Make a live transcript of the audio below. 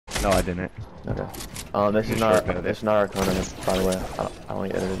No, I didn't. Okay. This is not our corner, by the way. I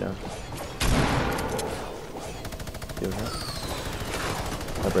want to edit it down. You okay?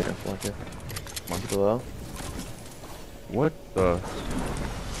 I'm breaking floor here. One below. What the?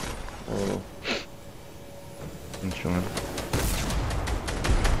 Oh. I'm chilling.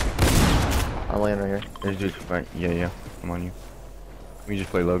 I'm laying right here. There's dudes right. Yeah. I'm on you. We just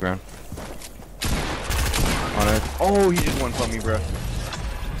play low ground. On us. Oh, he just one me, bro.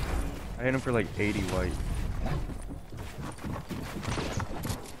 I hit him for like 80 white.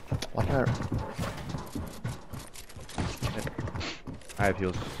 Why can't I have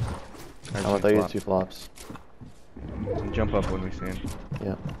heals. I'm gonna throw you 2 flops. Jump up when we stand.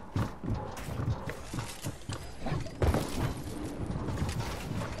 Yeah.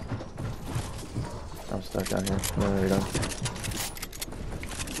 I'm stuck down here. No, you're done.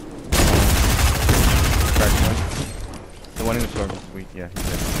 Cracked one. The one in the storm is weak. Yeah, he's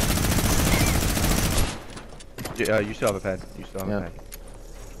dead. You still have a pad. You still have a pad.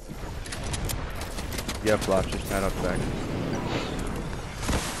 Yeah, flops. Just pad out the back.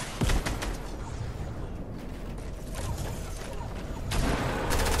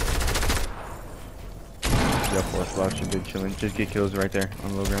 Yeah, 4 flops. You're good chilling. Just get kills right there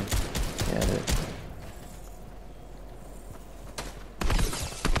on low ground. Yeah, dude.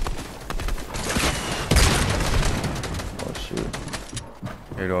 Oh shoot.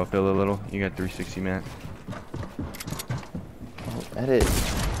 Here, go uphill a little. You got 360 mat. Oh, edit.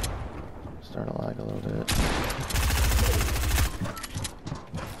 Starting to lag a little bit.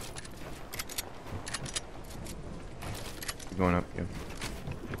 Keep going up, yeah.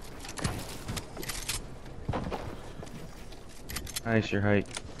 Nice, your height.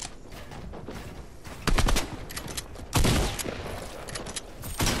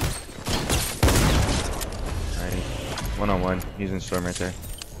 Alright. 1-on-1. He's in storm right there.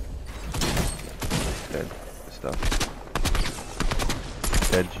 Dead. Good stuff.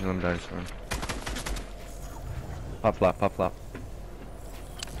 Dead. Just let him die in storm. Pop flop, pop flop.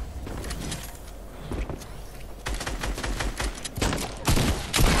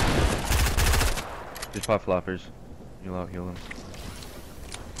 Just pop floppers. You'll out heal them.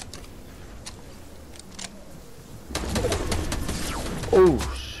 Oh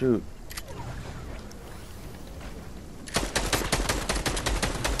shoot.